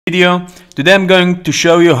video. Today I'm going to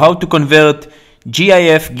show you how to convert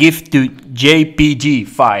GIF to JPG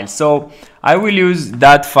file. So I will use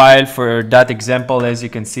that file for that example. As you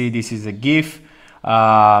can see, this is a GIF.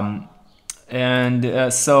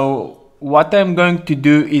 So what I'm going to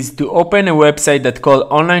do is to open a website that's called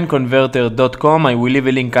onlineconverter.com. I will leave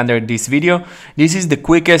a link under this video. This is the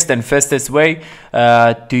quickest and fastest way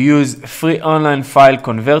to use free online file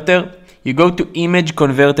converter. You go to image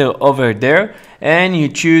converter over there and you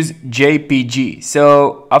choose JPG.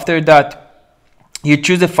 So after that, you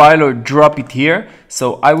choose a file or drop it here.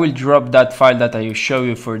 So I will drop that file that I will show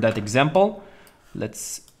you for that example.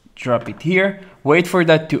 Let's drop it here. Wait for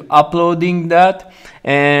that to uploading that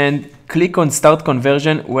and click on start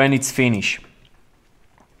conversion when it's finished.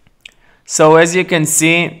 So as you can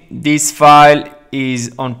see, this file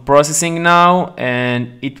is on processing now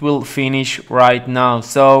and it will finish right now.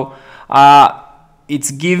 So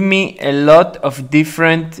it's give me a lot of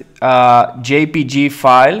different JPG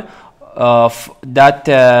file of that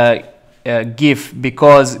GIF,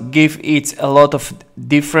 because GIF it's a lot of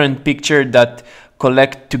different picture that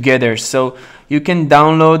collect together. So you can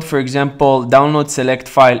download, for example, download select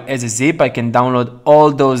file as a zip. I can download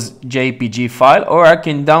all those JPG file, or I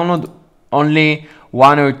can download only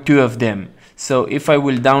one or two of them. So if I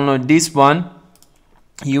will download this one,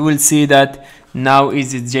 you will see that now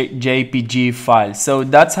is a JPG file. So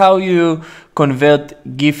that's how you convert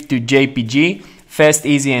GIF to JPG. Fast,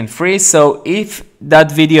 easy and free. So if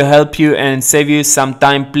that video helped you and save you some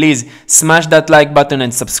time, please smash that like button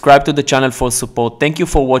and subscribe to the channel for support. Thank you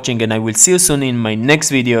for watching and I will see you soon in my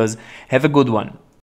next videos. Have a good one.